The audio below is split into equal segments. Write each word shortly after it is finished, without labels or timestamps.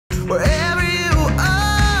Wherever you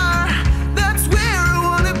are, that's where I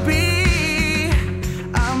wanna be.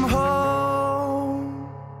 I'm home.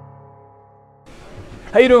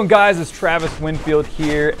 How you doing, guys? It's Travis Winfield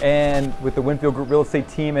here, and with the Winfield Group Real Estate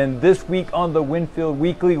team. And this week on the Winfield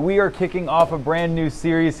Weekly, we are kicking off a brand new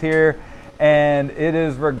series here, and it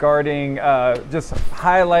is regarding just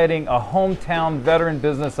highlighting a hometown veteran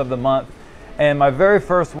business of the month. And my very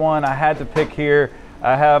first one I had to pick here,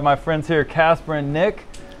 I have my friends here, Casper and Nick.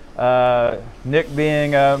 Nick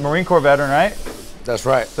being a Marine Corps veteran, right? That's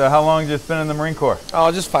right. So how long did you spend in the Marine Corps?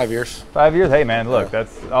 Oh, just 5 years. 5 years? Hey man, look, Yeah.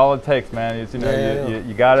 that's all it takes, man.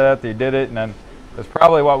 You got it out there, you did it, and then that's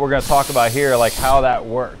probably what we're going to talk about here, like how that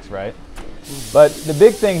works, right? But the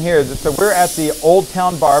big thing here is that, so we're at the Old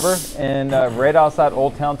Town Barber in right outside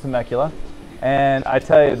Old Town Temecula, and I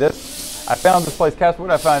tell you this, I found this place. Casper, what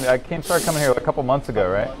did I find? I started coming here a couple months ago,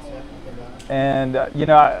 right? And you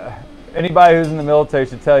know, anybody who's in the military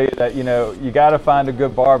should tell you that, you know, you got to find a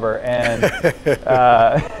good barber, and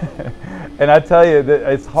and I tell you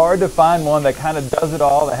that it's hard to find one that kind of does it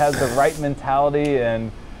all, that has the right mentality,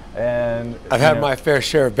 and I've had my fair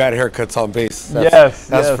share of bad haircuts on base.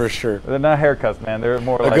 That's for sure. They're not haircuts, man. They're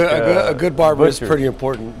more like a good barber butchers. is pretty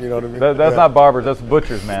important. You know what I mean? That's not barbers. That's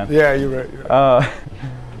butchers, man. Yeah, you're right. You're right.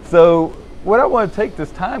 So what I want to take this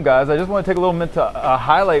time, guys, I just want to take a little minute to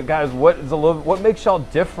highlight, guys, what makes y'all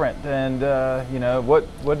different, and you know,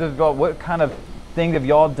 what kind of thing have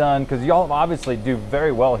y'all done? Because y'all obviously do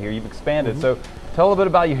very well here. You've expanded. So tell a little bit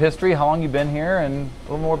about your history, how long you've been here, and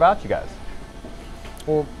a little more about you guys.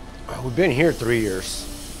 Well, we've been here 3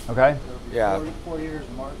 years. Okay. Yeah. 4 years,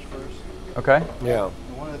 March 1st. Okay. Yeah.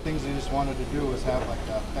 And one of the things we just wanted to do was have like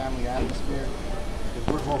a family atmosphere.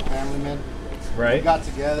 Because we're both family men. Right. We got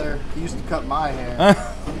together. He used to cut my hair.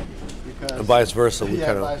 Because And vice versa. We yeah,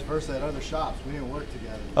 kind vice of. versa at other shops. We didn't work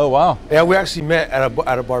together. Oh wow. Yeah, we actually met at a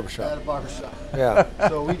At barbershop. a barbershop. Yeah.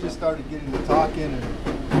 So we just started getting to talking and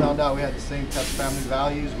found out we had the same type of family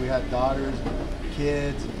values. We had daughters, and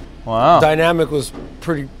kids. Wow. Dynamic was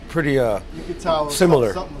pretty. You could tell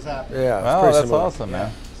Similar. something was happening. Yeah. it's Wow, pretty that's similar. awesome,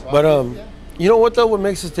 man. So But yeah. you know what though? What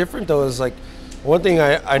makes us different though is like, one thing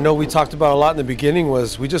I know we talked about a lot in the beginning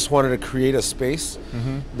was we just wanted to create a space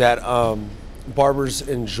that barbers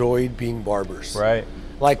enjoyed being barbers. Right.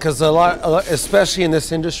 Like, cause a lot, especially in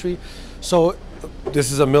this industry. So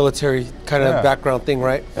this is a military kind of Yeah. background thing,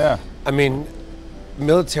 right? Yeah. I mean,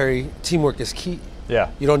 military teamwork is key. Yeah.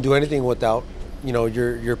 You don't do anything without, you know,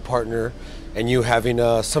 your partner and you having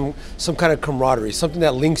some kind of camaraderie, something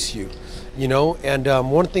that links you, you know. And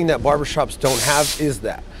one thing that barbershops don't have is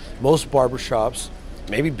that. Most barbershops,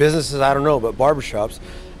 maybe businesses, I don't know, but barbershops,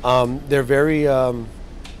 they're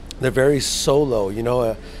very solo, you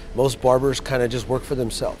know. Most barbers kind of just work for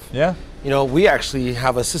themselves. Yeah. You know, we actually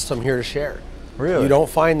have a system here to share. Really? You don't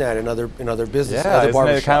find that in other businesses, Yeah. other Isn't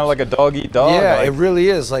it barbershops. kind of like a dog eat dog? Yeah, like, it really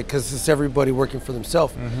is, like, because it's everybody working for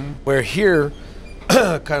themselves. Where here,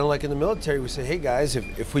 kind of like in the military, we say, hey guys,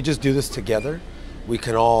 if we just do this together, we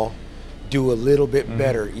can all do a little bit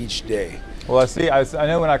better each day. Well, I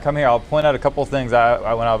know when I come here, I'll point out a couple of things when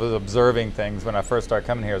I was observing things when I first started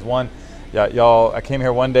coming here. Is one, yeah, y'all. I came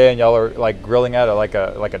here one day and y'all are like grilling out like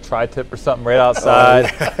a tri-tip or something right outside.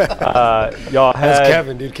 Y'all had That's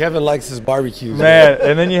Kevin, dude. Kevin likes his barbecues. man,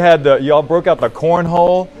 and then you had y'all broke out the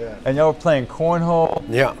cornhole, and y'all were playing cornhole.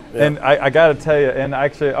 Yeah. And I got to tell you, and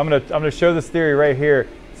actually, I'm gonna show this theory right here.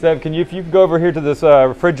 Seb, if you go over here to this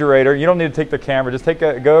refrigerator, you don't need to take the camera. Just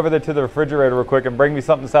go over there to the refrigerator real quick and bring me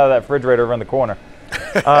something out of that refrigerator around the corner.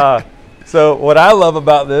 So what I love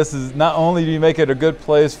about this is not only do you make it a good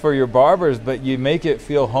place for your barbers, but you make it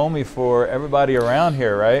feel homey for everybody around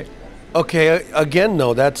here, right? Okay, again,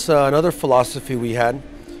 though, that's another philosophy we had.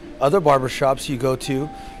 Other barbershops you go to,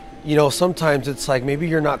 you know, sometimes it's like maybe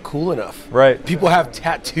you're not cool enough. Right. People have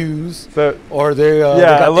tattoos, So or they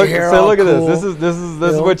yeah, got their hair all look at cool. this. This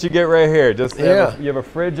is what you get right here. Just you Yeah. have a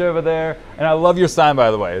fridge over there, and I love your sign,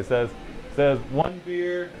 by the way. It says one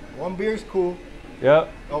beer. One beer's cool.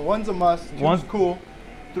 Yep. One's a must. Two's One's cool.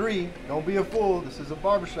 3, don't be a fool. This is a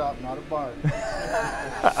barbershop, not a bar.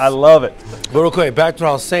 I love it. But real quick, back to what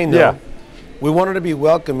I was saying though. Yeah. We wanted to be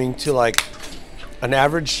welcoming to like an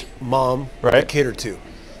average mom, Right. a kid or two,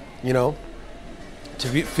 you know, to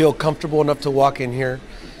feel comfortable enough to walk in here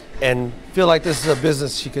and feel like this is a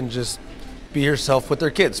business she can just be herself with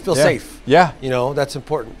their kids, feel Yeah. safe. Yeah. You know, that's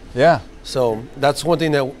important. Yeah. So that's one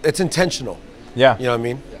thing that it's intentional. Yeah. You know what I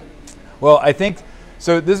mean? Well, I think,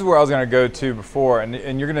 so this is where I was going to go to before,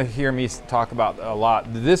 and you're going to hear me talk about a lot.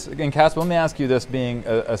 This, and Casper, let me ask you this, being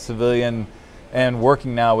a civilian and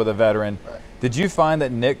working now with a veteran, Did you find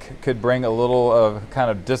that Nick could bring a little of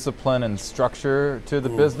kind of discipline and structure to the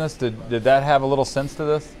business? Did that have a little sense to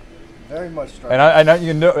this? Very much structure. And I know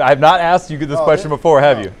you know I've not asked you this question before,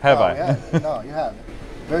 have you? Have I? No, you haven't.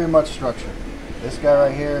 Very much structure. This guy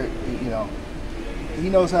right here, you know, he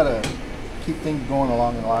knows how to keep things going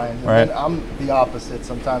along the line. And right. then I'm the opposite.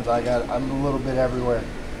 Sometimes I'm a little bit everywhere,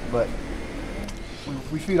 but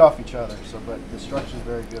we feed off each other. So, but the structure is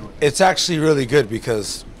very good with it. It's actually really good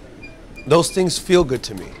because those things feel good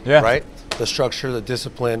to me. Yeah. Right. The structure, the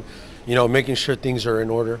discipline, you know, making sure things are in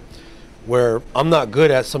order. Where I'm not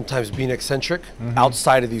good at sometimes being eccentric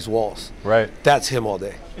outside of these walls. Right. That's him all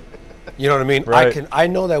day. You know what I mean? Right. I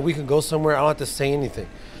know that we can go somewhere. I don't have to say anything.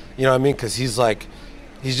 You know what I mean? Because he's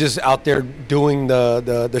just out there doing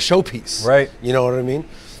the showpiece. Right. You know what I mean?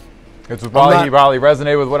 It's probably, he probably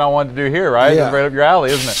resonated with what I wanted to do here, right? Yeah. It's right up your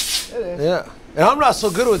alley, isn't it? It is. Yeah. And I'm not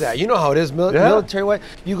so good with that. You know how it is, military way.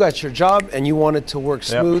 You got your job and you want it to work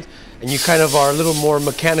smooth, and you kind of are a little more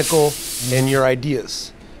mechanical in your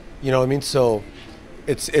ideas. You know what I mean? So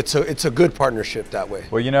it's a good partnership that way.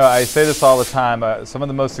 Well, you know, I say this all the time. Some of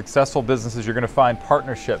the most successful businesses, you're going to find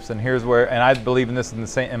partnerships, and here's where, and I believe in this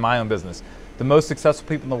in my own business. The most successful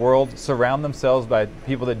people in the world surround themselves by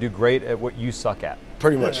people that do great at what you suck at.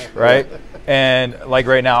 Pretty much. Right? And like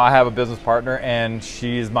right now, I have a business partner, and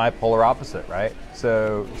she's my polar opposite, right?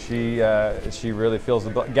 So she really fills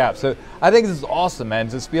the gap. So I think this is awesome, man.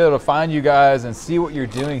 Just be able to find you guys and see what you're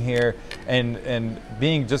doing here, and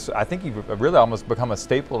being just, I think you've really almost become a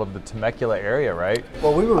staple of the Temecula area, right?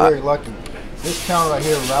 Well, we were very lucky. This town right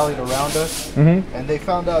here rallied around us, and they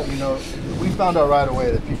found out, you know, we found out right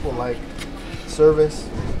away that people like service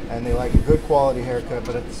and they like a good quality haircut,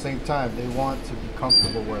 but at the same time, they want to be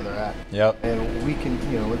comfortable where they're at. Yep. And we can,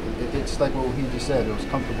 you know, it's like what he just said. It was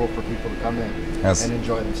comfortable for people to come in and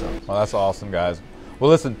enjoy themselves. Well, that's awesome, guys. Well,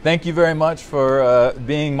 listen, thank you very much for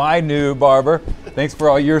being my new barber. Thanks for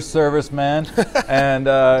all your service, man. And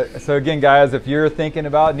so again, guys, if you're thinking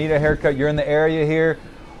about need a haircut, you're in the area here,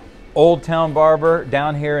 Old Town Barber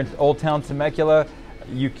down here in Old Town Temecula.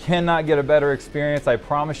 You cannot get a better experience, I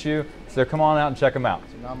promise you. So come on out and check them out.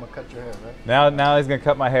 So now I'm gonna cut your hair, right? Now he's gonna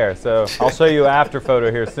cut my hair. So I'll show you an after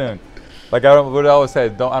photo here soon. Like I always say, I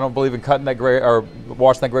don't believe in cutting that gray or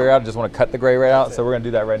washing that gray out. I just want to cut the gray right out. So we're gonna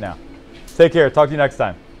do that right now. Take care. Talk to you next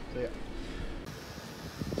time. See ya.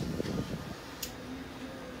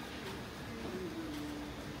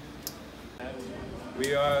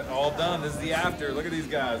 We are all done. This is the after. Look at these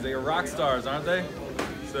guys. They are rock stars, aren't they?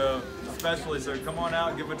 So especially, so come on out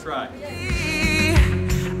and give it a try.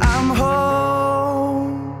 I'm home.